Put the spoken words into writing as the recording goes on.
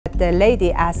the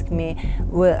lady asked me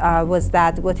was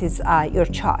that, what is your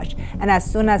charge? And as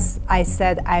soon as I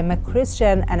said I'm a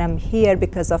Christian and I'm here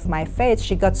because of my faith,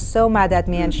 she got so mad at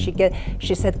me, and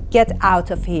she said, get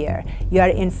out of here. You are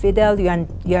infidel,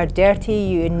 you are dirty,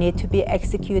 you need to be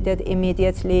executed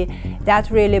immediately.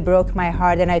 That really broke my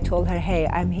heart, and I told her, hey,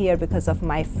 I'm here because of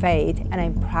my faith, and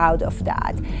I'm proud of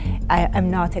that. I'm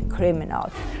not a criminal.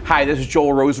 Hi, this is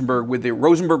Joel Rosenberg with the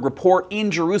Rosenberg Report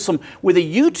in Jerusalem with a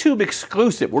YouTube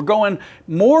exclusive. We're going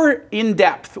more in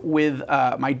depth with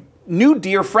my new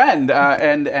dear friend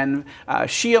and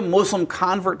Shia Muslim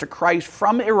convert to Christ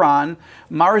from Iran,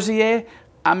 Marziyeh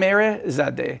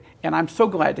Amirizadeh. And I'm so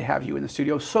glad to have you in the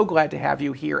studio, so glad to have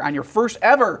you here on your first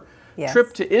ever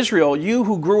trip to Israel. You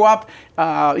who grew up,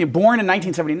 born in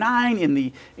 1979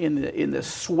 in the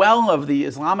swell of the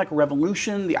Islamic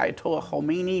Revolution, the Ayatollah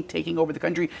Khomeini taking over the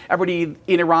country, everybody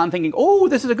in Iran thinking, oh,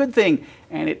 this is a good thing,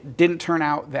 and it didn't turn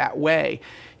out that way.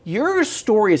 Your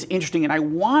story is interesting, and I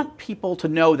want people to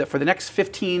know that for the next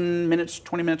 15 minutes,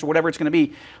 20 minutes, or whatever it's going to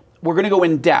be, we're going to go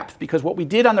in depth, because what we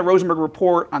did on the Rosenberg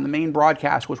Report on the main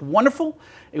broadcast was wonderful.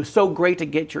 It was so great to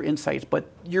get your insights, but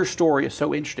your story is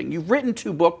so interesting. You've written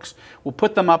 2 books. We'll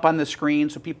put them up on the screen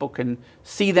so people can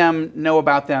see them, know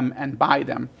about them, and buy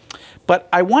them. But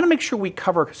I want to make sure we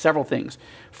cover several things.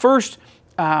 First,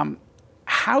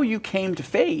 how you came to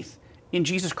faith in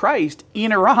Jesus Christ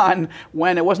in Iran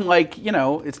when it wasn't like, you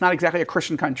know, it's not exactly a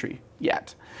Christian country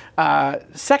yet.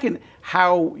 Second,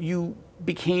 how you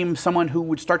became someone who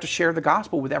would start to share the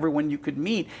gospel with everyone you could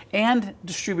meet and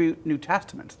distribute New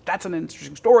Testaments. That's an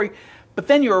interesting story. But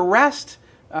then your arrest,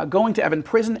 going to Evan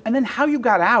prison, and then how you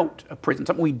got out of prison,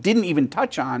 something we didn't even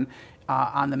touch on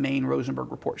the main Rosenberg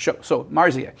Report show. So,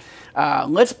 Marziyeh,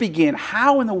 let's begin.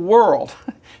 How in the world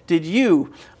did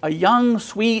you, a young,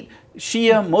 sweet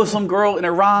Shia Muslim girl in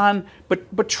Iran,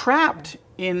 but trapped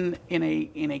in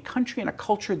a country and a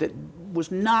culture that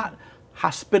was not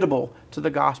hospitable to the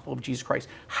gospel of Jesus Christ,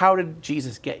 how did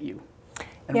Jesus get you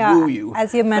and woo you?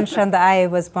 As you mentioned, I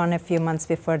was born a few months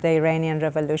before the Iranian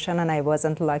Revolution, and I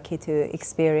wasn't lucky to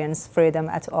experience freedom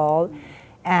at all.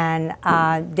 And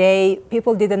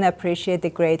people didn't appreciate the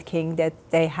great king that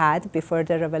they had before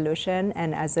the revolution,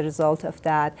 and as a result of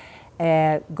that,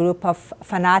 a group of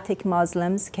fanatic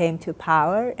Muslims came to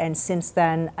power, and since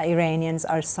then Iranians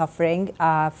are suffering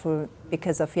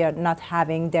because of not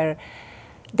having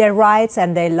their rights,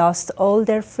 and they lost all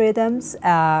their freedoms.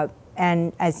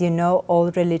 And as you know,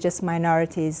 all religious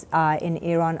minorities in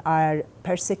Iran are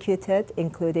persecuted,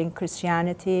 including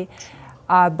Christianity.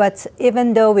 But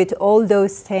even though with all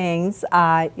those things,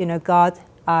 God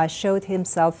showed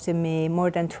himself to me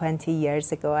more than 20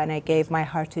 years ago, and I gave my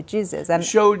heart to Jesus. And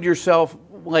showed yourself,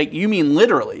 like, you mean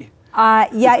literally?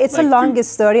 Yeah, it's a long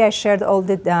story. I shared all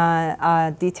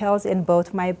the details in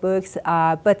both my books.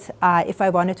 But if I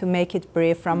wanted to make it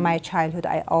brief, from my childhood,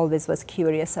 I always was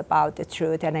curious about the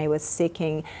truth, and I was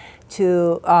seeking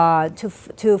to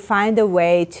find a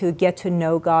way to get to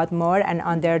know God more. And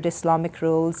under the Islamic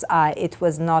rules, it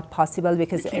was not possible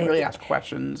because you can't really ask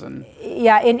questions. And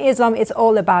yeah, in Islam, it's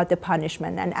all about the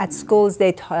punishment. And at schools,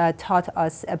 they taught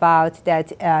us about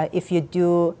that if you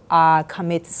do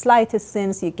commit slightest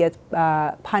sins, you get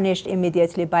punished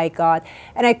immediately by God.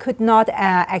 And I could not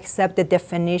accept the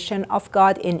definition of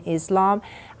God in Islam.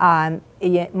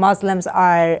 Muslims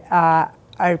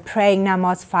are praying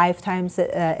namaz 5 times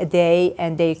a day,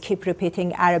 and they keep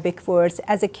repeating Arabic words.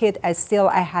 As a kid,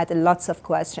 I had lots of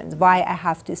questions. Why I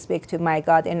have to speak to my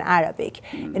God in Arabic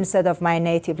instead of my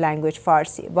native language,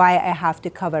 Farsi? Why I have to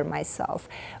cover myself?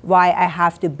 Why I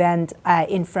have to bend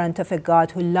in front of a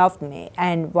God who loved me?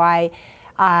 And why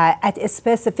at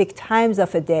specific times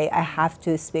of a day, I have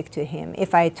to speak to him.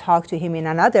 If I talk to him in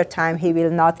another time, he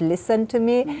will not listen to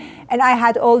me. And I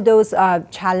had all those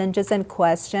challenges and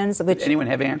questions. Did anyone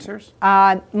have answers?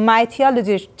 My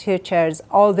theology teachers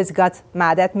always got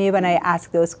mad at me when I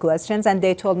asked those questions, and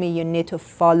they told me you need to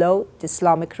follow the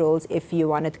Islamic rules if you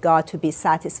wanted God to be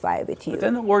satisfied with you. But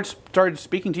then the Lord started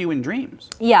speaking to you in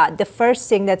dreams. Yeah, the first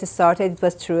thing that started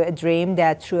was through a dream,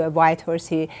 that through a white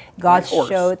horse, God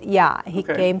showed, he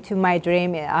came to my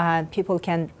dream. People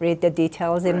can read the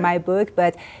details in my book,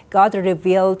 but God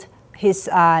revealed his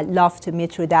love to me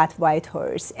through that white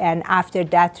horse. And after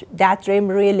that, that dream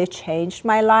really changed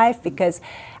my life, because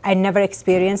I never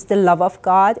experienced the love of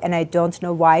God, and I don't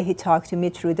know why he talked to me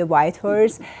through the white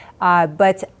horse.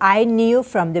 But I knew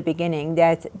from the beginning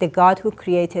that the God who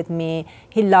created me,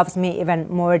 he loves me even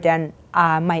more than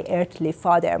my earthly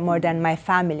father, more than my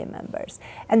family members.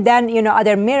 And then,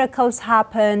 other miracles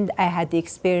happened. I had the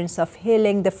experience of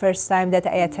healing the first time that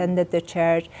I attended the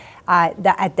church.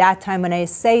 at that time, when I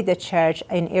say the church,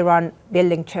 in Iran,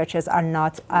 building churches are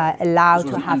not allowed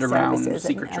to have services.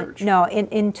 Secret church. No,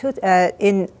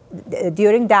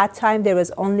 during that time, there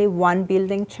was only one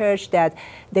building church that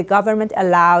the government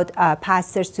allowed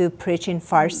pastors to preach in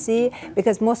Farsi,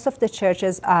 because most of the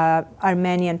churches,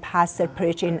 Armenian pastors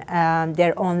preach in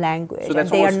their own language. So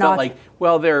that's almost felt like,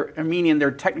 well, they're Armenian,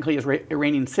 they're technically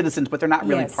Iranian citizens, but they're not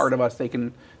really part of us. They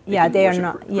can they are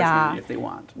not. Yeah, if they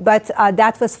want. But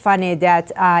that was funny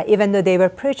that even though they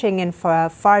were preaching in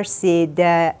Farsi,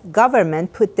 the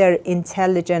government put their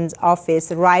intelligence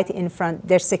office right in front,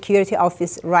 their security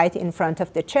office right in front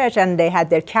of the church, and they had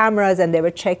their cameras and they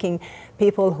were checking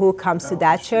people who comes to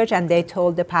that church, and they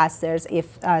told the pastors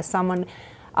if someone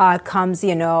comes,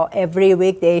 every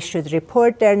week, they should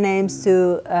report their names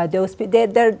to those people.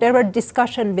 There were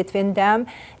discussions between them.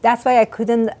 That's why I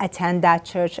couldn't attend that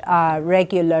church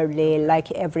regularly,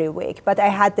 like every week. But I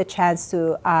had the chance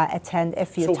to attend a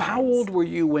few times. So how old were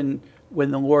you when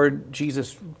the Lord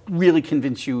Jesus really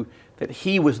convinced you that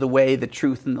He was the way, the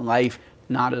truth, and the life,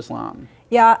 not Islam?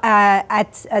 Yeah,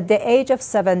 at the age of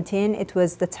 17, it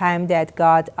was the time that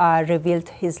God revealed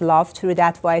His love through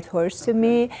that white horse to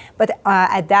me. But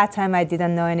at that time, I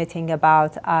didn't know anything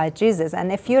about Jesus.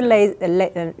 And a few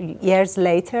years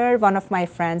later, one of my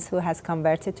friends who has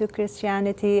converted to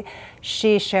Christianity,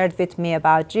 she shared with me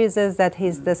about Jesus, that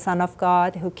He's the Son of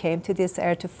God who came to this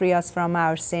earth to free us from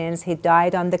our sins. He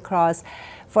died on the cross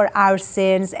for our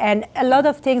sins. And a lot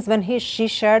of things when she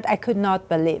shared, I could not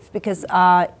believe, because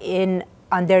in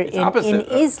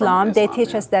Islam, they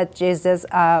teach us that Jesus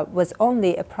was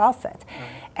only a prophet.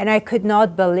 And I could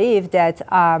not believe that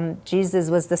Jesus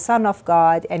was the Son of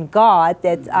God and God,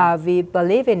 that we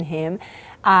believe in Him.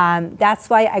 That's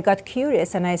why I got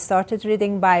curious, and I started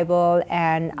reading Bible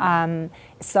and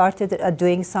started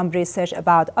doing some research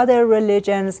about other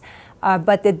religions.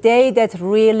 But the day that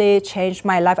really changed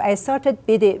my life, I started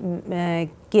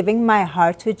giving my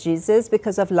heart to Jesus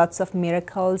because of lots of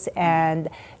miracles and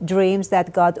dreams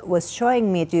that God was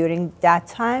showing me during that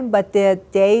time. But the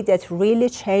day that really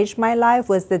changed my life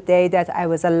was the day that I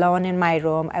was alone in my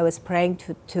room. I was praying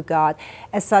to God,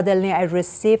 and suddenly I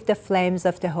received the flames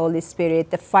of the Holy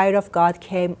Spirit. The fire of God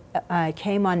came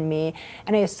on me,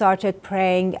 and I started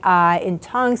praying in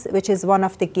tongues, which is one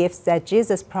of the gifts that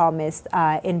Jesus promised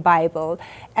in Bible.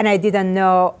 And I didn't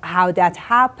know how that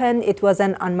happened. It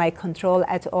wasn't on my control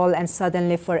at all. And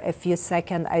suddenly, for a few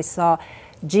seconds, I saw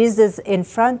Jesus in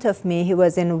front of me. He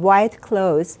was in white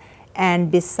clothes, and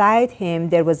beside Him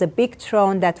there was a big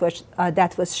throne that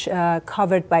was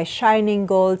covered by shining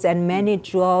golds and many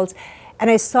jewels. And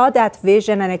I saw that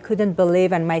vision, and I couldn't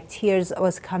believe, and my tears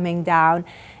was coming down.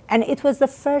 And it was the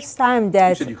first time that...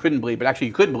 You said you couldn't believe, but actually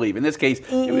you could believe. In this case,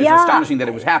 it was astonishing that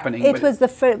it was happening. It was the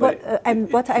first...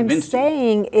 What I'm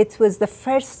saying, it was the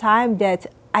first time that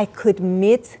I could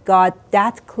meet God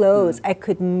that close. I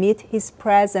could meet His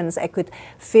presence. I could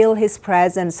feel His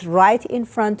presence right in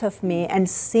front of me, and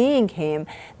seeing Him,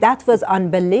 that was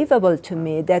unbelievable to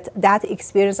me. That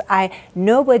experience,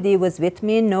 nobody was with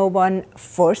me. No one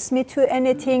forced me to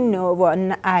anything. No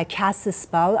one cast a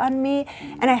spell on me.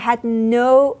 And I had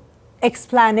no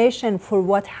explanation for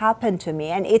what happened to me.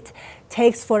 And it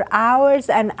takes for hours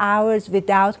and hours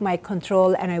without my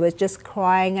control, and I was just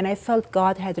crying, and I felt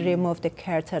God had removed the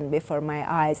curtain before my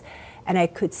eyes, and I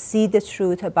could see the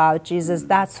truth about Jesus.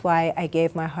 That's why I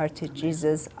gave my heart to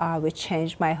Jesus, which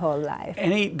changed my whole life.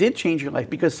 And He did change your life,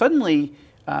 because suddenly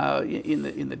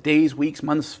in the days, weeks,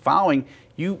 months following,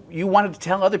 you wanted to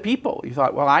tell other people. You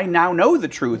thought, well, I now know the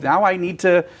truth. Now I need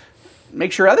to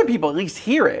make sure other people at least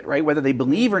hear it, right? Whether they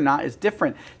believe or not is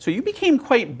different. So you became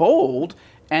quite bold.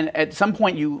 And at some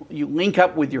point, you link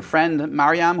up with your friend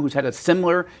Maryam, who's had a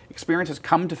similar experience, has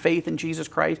come to faith in Jesus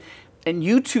Christ. And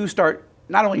you two start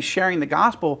not only sharing the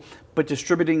gospel, but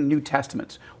distributing New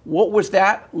Testaments. What was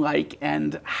that like,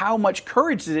 and how much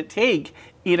courage did it take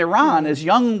in Iran as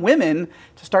young women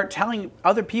to start telling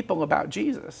other people about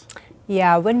Jesus?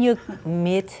 Yeah, when you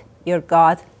meet your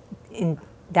God in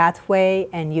that way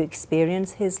and you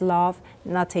experience His love,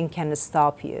 nothing can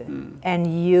stop you.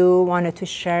 And you wanted to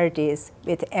share this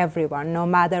with everyone, no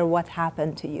matter what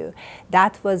happened to you.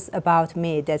 That was about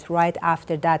me, that right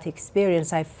after that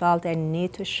experience, I felt I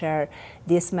need to share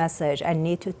this message. I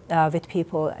need to, with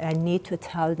people, I need to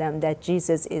tell them that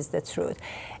Jesus is the truth.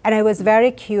 And I was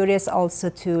very curious also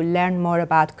to learn more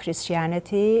about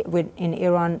Christianity. In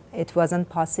Iran, it wasn't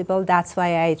possible. That's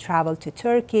why I traveled to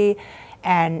Turkey.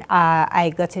 And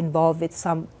I got involved with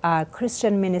some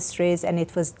Christian ministries, and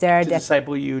it was there to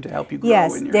disciple you, to help you grow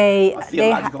in your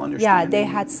theological understanding. Yeah, they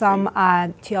had some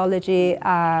theology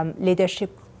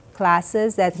leadership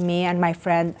classes that me and my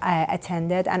friend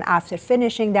attended. And after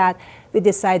finishing that, we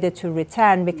decided to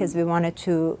return because we wanted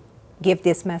to give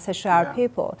this message to our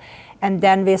people. And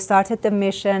then we started the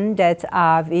mission that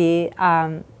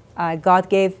God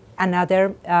gave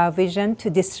another vision to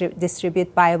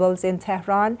distribute Bibles in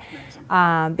Tehran,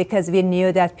 because we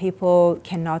knew that people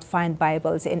cannot find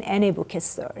Bibles in any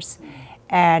bookstores.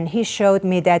 And he showed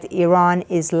me that Iran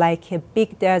is like a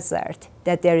big desert,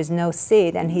 that there is no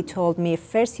seed. And he told me,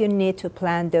 first you need to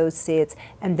plant those seeds,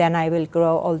 and then I will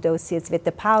grow all those seeds with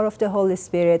the power of the Holy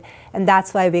Spirit. And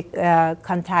that's why we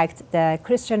contact the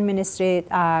Christian ministry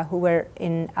who were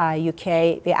in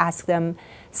UK. We asked them,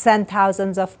 send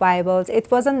thousands of Bibles. It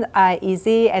wasn't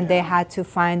easy, and they had to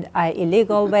find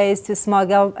illegal ways to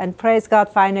smuggle. And praise God,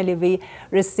 finally we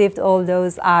received all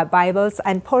those Bibles,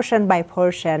 and portion by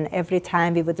portion, every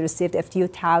time we would receive a few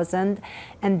thousand.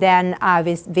 And then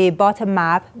we bought a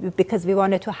map because we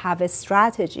wanted to have a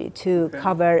strategy to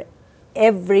cover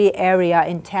every area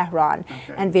in Tehran,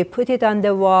 and we put it on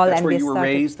the wall. That's and where we you were started,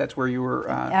 raised. That's where you were,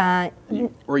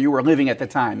 or you were living at the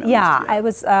time. I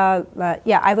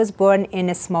was born in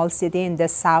a small city in the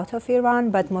south of Iran,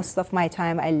 but most of my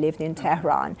time I lived in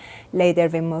Tehran. Later,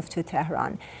 we moved to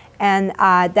Tehran, and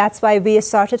that's why we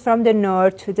started from the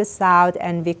north to the south,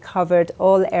 and we covered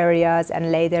all areas.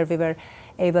 And later, we were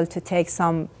able to take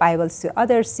some Bibles to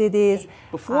other cities.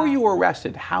 Before you were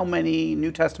arrested, how many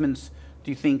New Testaments do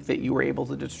you think that you were able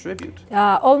to distribute?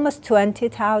 Almost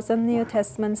 20,000 New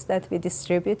Testaments that we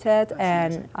distributed.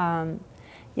 That's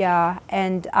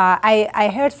and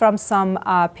I heard from some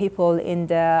people in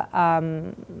the,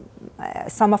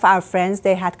 some of our friends,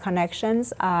 they had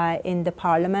connections in the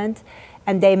parliament,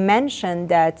 and they mentioned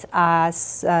that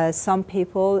some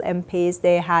people, MPs,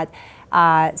 they had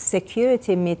a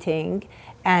security meeting,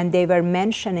 and they were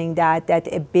mentioning that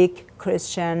a big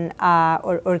Christian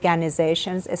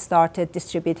organizations started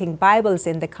distributing Bibles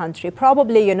in the country.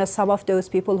 Probably, some of those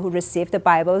people who received the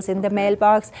Bibles in the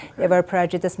mailbox, they were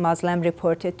prejudiced Muslim,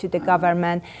 reported to the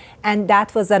government, and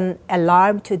that was an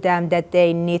alarm to them that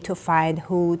they need to find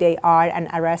who they are and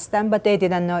arrest them, but they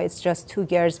didn't know it's just two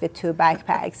girls with two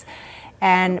backpacks.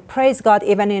 And praise God,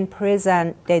 even in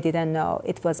prison, they didn't know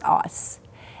it was us.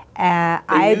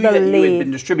 I believe that you had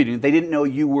been distributing. They didn't know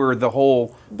you were the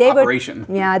whole operation.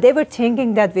 They were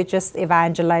thinking that we just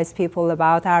evangelize people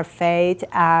about our faith,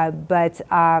 but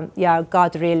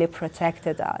God really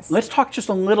protected us. Let's talk just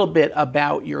a little bit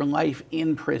about your life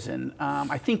in prison.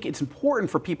 I think it's important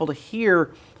for people to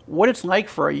hear what it's like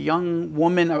for a young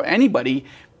woman or anybody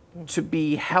to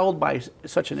be held by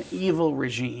such an evil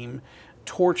regime,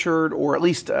 tortured or at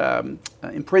least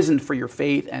imprisoned for your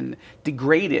faith and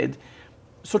degraded.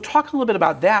 So talk a little bit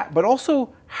about that, but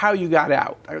also how you got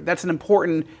out. That's an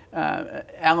important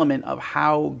element of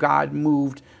how God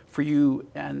moved for you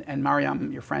and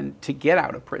Maryam, your friend, to get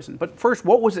out of prison. But first,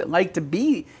 what was it like to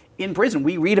be in prison?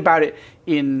 We read about it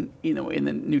in the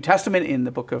New Testament, in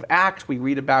the book of Acts. We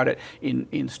read about it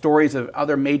in stories of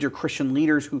other major Christian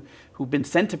leaders who've been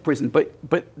sent to prison.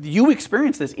 But you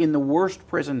experienced this in the worst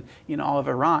prison in all of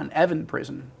Iran, Evin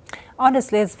prison.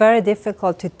 Honestly, it's very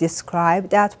difficult to describe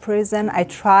that prison. I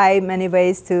try many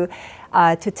ways to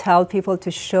tell people,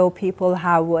 to show people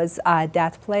how was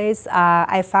that place.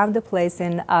 I found a place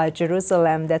in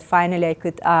Jerusalem that finally I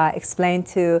could explain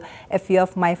to a few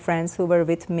of my friends who were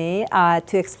with me,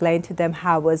 to explain to them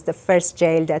how was the first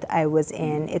jail that I was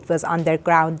in. It was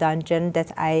underground dungeon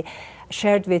that I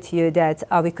shared with you, that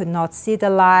we could not see the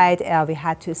light. We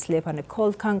had to sleep on a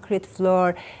cold concrete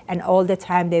floor, and all the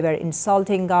time they were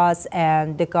insulting us,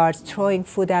 and the guards throwing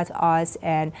food at us,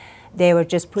 and they were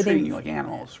just treating you like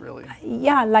animals, really.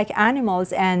 Yeah, like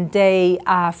animals, and they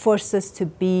forced us to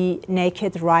be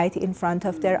naked right in front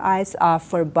of their eyes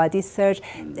for body search.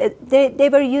 They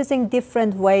were using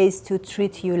different ways to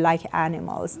treat you like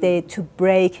animals. In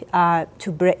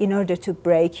order to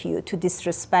break you, to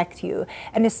disrespect you,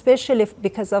 and especially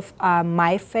because of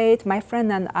my faith. My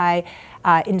friend and I,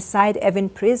 inside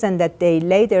Evin prison that they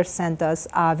later sent us,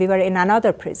 we were in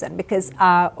another prison because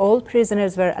all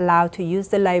prisoners were allowed to use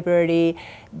the library.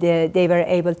 They were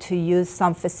able to use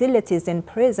some facilities in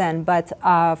prison, but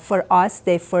for us,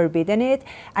 they forbidden it.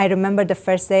 I remember the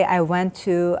first day I went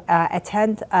to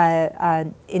attend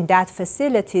in that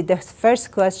facility, the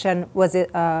first question was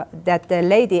that the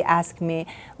lady asked me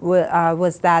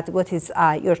was that, what is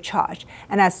your charge?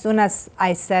 And as soon as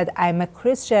I said, I'm a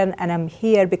Christian and I'm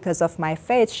here because of my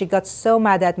faith, she got so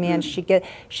mad at me, and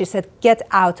she said, get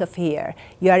out of here.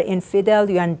 You are infidel,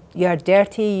 you are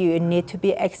dirty, you need to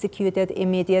be executed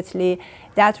immediately.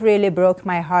 That really broke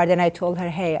my heart, and I told her,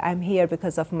 hey, I'm here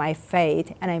because of my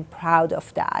faith, and I'm proud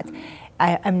of that.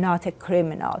 I'm not a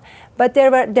criminal. But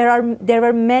there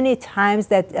were many times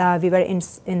that we were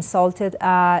insulted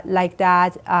like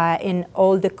that. In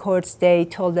all the courts, they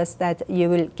told us that you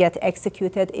will get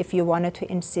executed if you wanted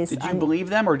to insist. Did you believe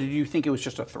them, or did you think it was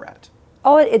just a threat?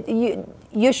 Oh,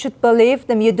 you should believe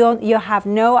them. You have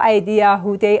no idea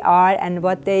who they are and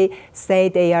what they say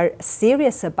they are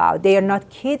serious about. They are not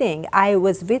kidding. I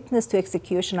was witness to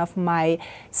execution of my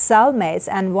cellmates,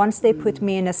 and once they put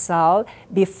me in a cell,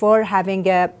 before having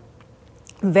a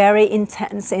very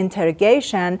intense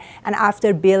interrogation, and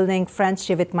after building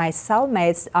friendship with my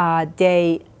cellmates,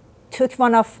 they took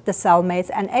one of the cellmates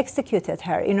and executed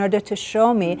her in order to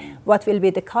show me what will be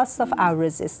the cost of our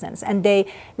resistance. And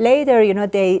they later,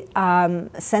 they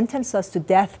sentenced us to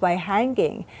death by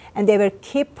hanging. And they will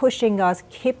keep pushing us,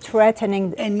 keep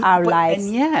threatening our lives.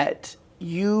 And yet,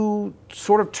 you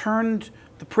sort of turned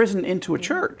the prison into a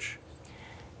church.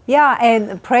 Yeah,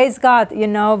 and praise God,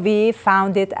 we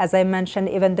found it, as I mentioned,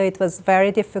 even though it was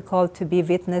very difficult to be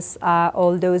witness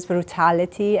all those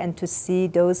brutality and to see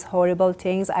those horrible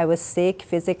things. I was sick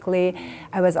physically.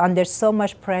 I was under so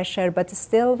much pressure, but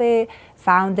still we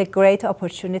found a great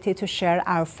opportunity to share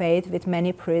our faith with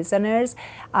many prisoners.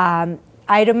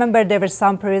 I remember there were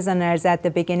some prisoners at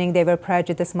the beginning, they were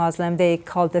prejudiced Muslim. They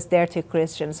called us dirty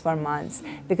Christians for months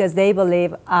because they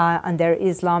believe under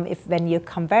Islam, when you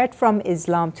convert from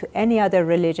Islam to any other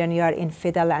religion, you are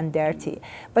infidel and dirty.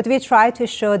 But we try to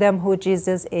show them who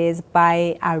Jesus is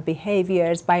by our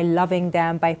behaviors, by loving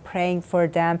them, by praying for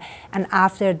them. And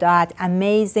after that,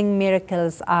 amazing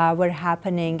miracles were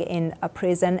happening in a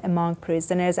prison among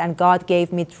prisoners. And God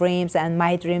gave me dreams, and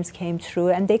my dreams came true.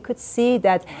 And they could see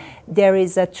that there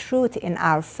is a truth in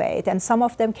our faith. And some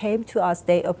of them came to us,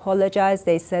 they apologized,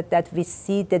 they said that we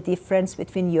see the difference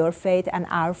between your faith and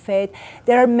our faith.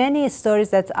 There are many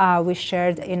stories that we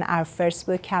shared in our first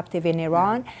book, Captive in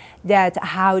Iran, that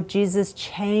how Jesus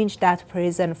changed that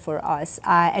prison for us.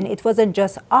 And it wasn't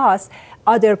just us,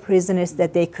 other prisoners,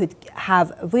 that they could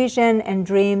have vision and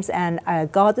dreams, and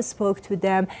God spoke to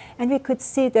them, and we could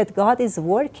see that God is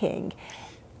working.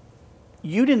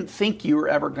 You didn't think you were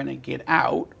ever going to get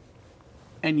out,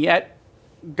 and yet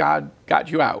God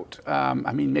got you out.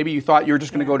 I mean, maybe you thought you were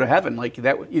just going to go to heaven, like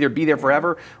that, either be there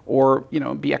forever or,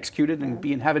 be executed and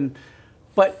be in heaven.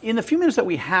 But in the few minutes that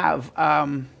we have,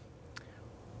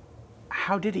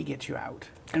 how did he get you out,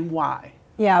 and why?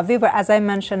 Yeah, we were, as I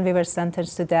mentioned, we were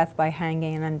sentenced to death by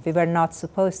hanging, and we were not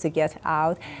supposed to get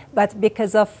out. But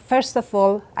because of, first of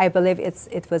all, I believe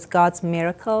it was God's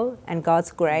miracle and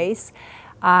God's grace.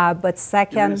 But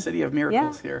second, you're in a city of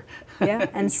miracles here. Yeah,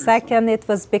 and second, it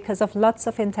was because of lots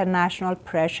of international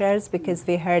pressures, because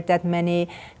we heard that many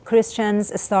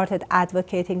Christians started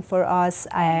advocating for us.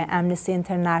 Amnesty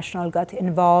International got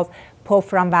involved. Pope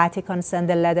from Vatican sent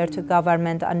a letter to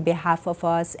government on behalf of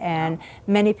us, and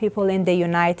many people in the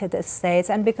United States.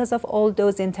 And because of all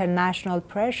those international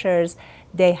pressures,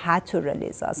 they had to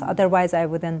release us. Otherwise, I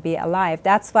wouldn't be alive.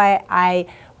 That's why I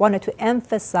wanted to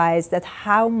emphasize that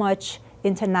how much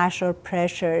international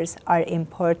pressures are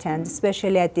important,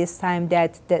 especially at this time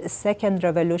that the second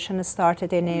revolution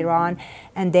started in Iran,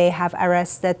 and they have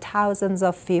arrested thousands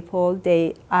of people.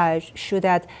 They shoot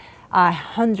at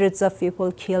hundreds of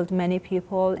people, killed many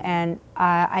people, and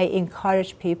I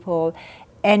encourage people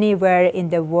anywhere in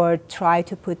the world try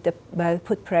to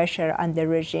put pressure on the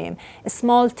regime.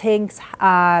 Small things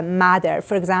matter.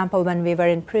 For example, when we were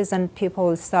in prison,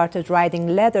 people started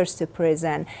writing letters to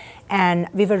prison, and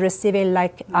we were receiving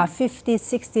like 50,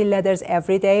 60 letters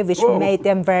every day, which made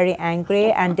them very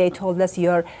angry, and they told us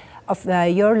your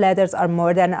letters are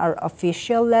more than our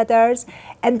official letters,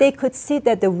 and they could see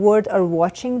that the world are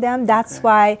watching them. That's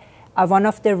why one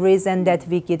of the reasons that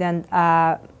we didn't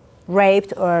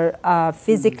raped or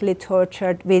physically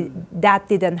tortured, that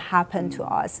didn't happen to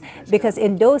us. Because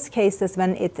in those cases,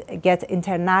 when it gets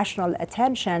international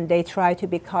attention, they try to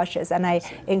be cautious. And I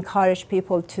encourage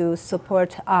people to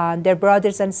support their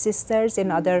brothers and sisters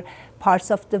in other parts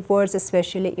of the world,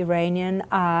 especially Iranian,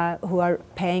 who are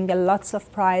paying lots of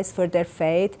price for their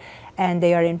faith, and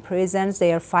they are in prisons.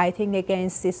 They are fighting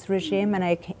against this regime, and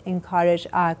I encourage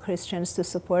Christians to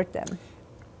support them.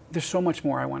 There's so much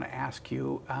more I want to ask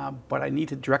you, but I need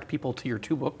to direct people to your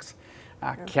two books,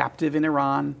 Captive in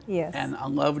Iran and A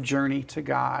Love Journey to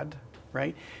God,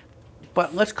 right?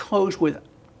 But let's close with,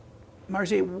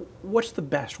 Marziyeh, what's the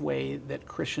best way that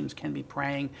Christians can be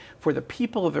praying for the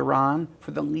people of Iran,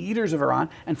 for the leaders of Iran,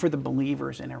 and for the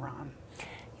believers in Iran?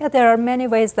 Yeah, there are many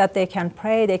ways that they can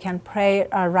pray. They can pray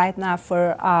right now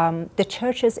for the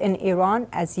churches in Iran.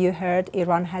 As you heard,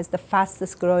 Iran has the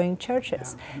fastest growing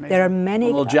churches. Yeah, there are many.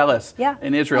 I'm a little jealous. Yeah.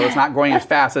 In Israel, it's not growing as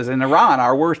fast as in Iran,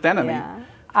 our worst enemy. Yeah.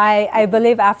 I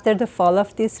believe after the fall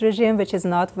of this regime, which is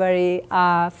not very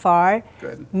far,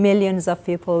 millions of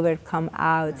people will come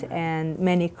out, and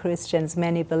many Christians,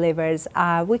 many believers.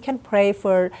 We can pray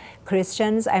for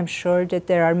Christians. I'm sure that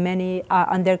there are many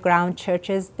underground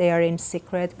churches. They are in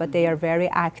secret, but they are very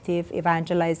active,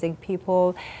 evangelizing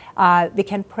people. We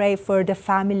can pray for the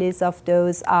families of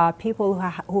those people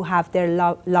who have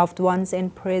their loved ones in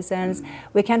prisons.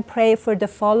 We can pray for the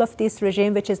fall of this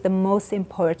regime, which is the most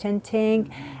important thing.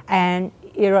 And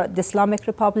the Islamic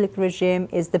Republic regime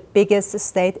is the biggest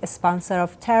state sponsor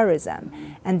of terrorism.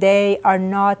 And they are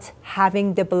not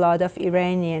having the blood of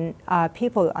Iranian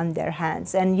people on their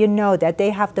hands. And you know that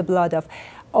they have the blood of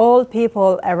all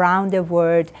people around the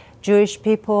world, Jewish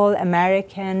people,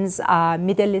 Americans,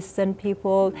 Middle Eastern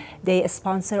people. They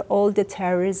sponsor all the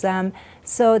terrorism.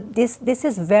 So this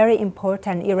is very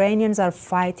important. Iranians are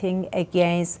fighting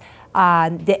against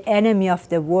the enemy of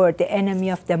the world, the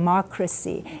enemy of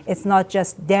democracy. It's not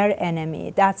just their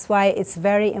enemy. That's why it's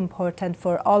very important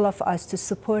for all of us to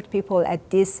support people at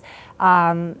this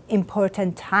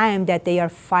important time that they are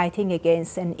fighting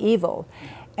against an evil,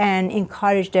 and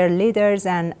encourage their leaders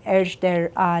and urge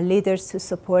their leaders to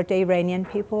support the Iranian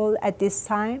people at this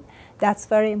time. That's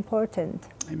very important.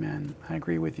 Amen. I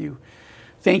agree with you.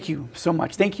 Thank you so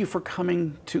much. Thank you for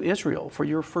coming to Israel for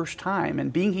your first time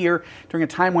and being here during a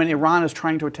time when Iran is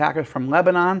trying to attack us from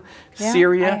Lebanon,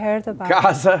 Syria,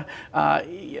 Gaza,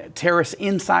 terrorists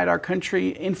inside our country,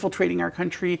 infiltrating our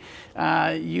country.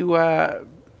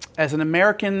 As an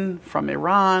American from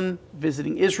Iran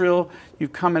visiting Israel,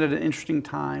 you've come at an interesting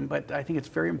time, but I think it's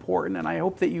very important, and I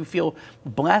hope that you feel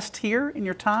blessed here in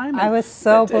your time. I was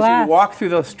so blessed. As you walk through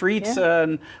the streets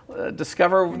and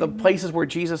discover the places where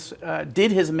Jesus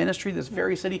did his ministry, this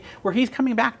very city where he's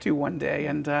coming back to one day.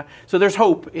 And so there's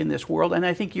hope in this world, and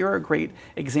I think you're a great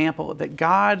example that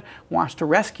God wants to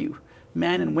rescue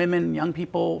men and women, young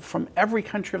people from every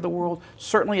country of the world,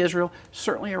 certainly Israel,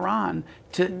 certainly Iran,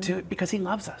 because he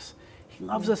loves us. He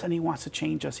loves us and he wants to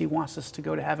change us. He wants us to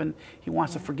go to heaven. He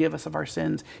wants to forgive us of our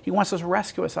sins. He wants us to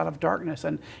rescue us out of darkness.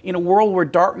 And in a world where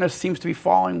darkness seems to be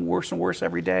falling worse and worse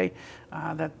every day,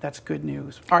 that's good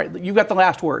news. All right, you got the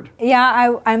last word.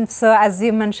 Yeah, I'm so, as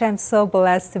you mentioned, I'm so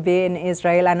blessed to be in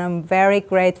Israel, and I'm very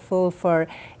grateful for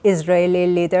Israeli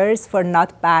leaders for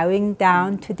not bowing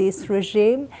down to this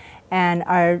regime. And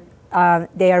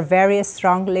they are very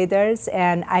strong leaders,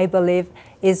 and I believe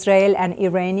Israel and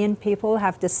Iranian people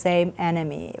have the same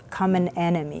enemy, common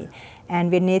enemy, and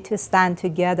we need to stand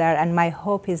together. And my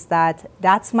hope is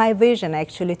that's my vision,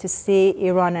 actually, to see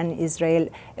Iran and Israel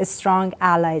as strong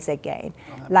allies again,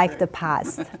 like the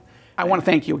past. I want to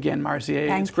thank you again,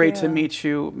 Marziyeh. It's great to meet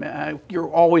you.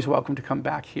 You're always welcome to come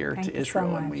back here to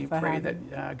Israel, and we pray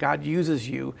that God uses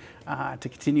you to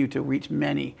continue to reach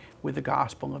many with the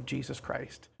gospel of Jesus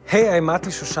Christ. Hey, I'm Mati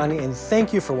Shoshani, and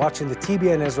thank you for watching the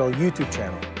TBN Israel YouTube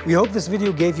channel. We hope this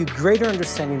video gave you greater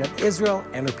understanding of Israel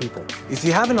and her people. If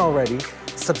you haven't already,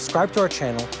 subscribe to our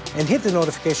channel and hit the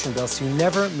notification bell so you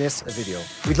never miss a video.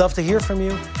 We'd love to hear from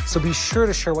you, so be sure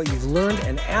to share what you've learned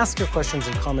and ask your questions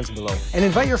in comments below. And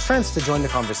invite your friends to join the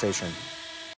conversation.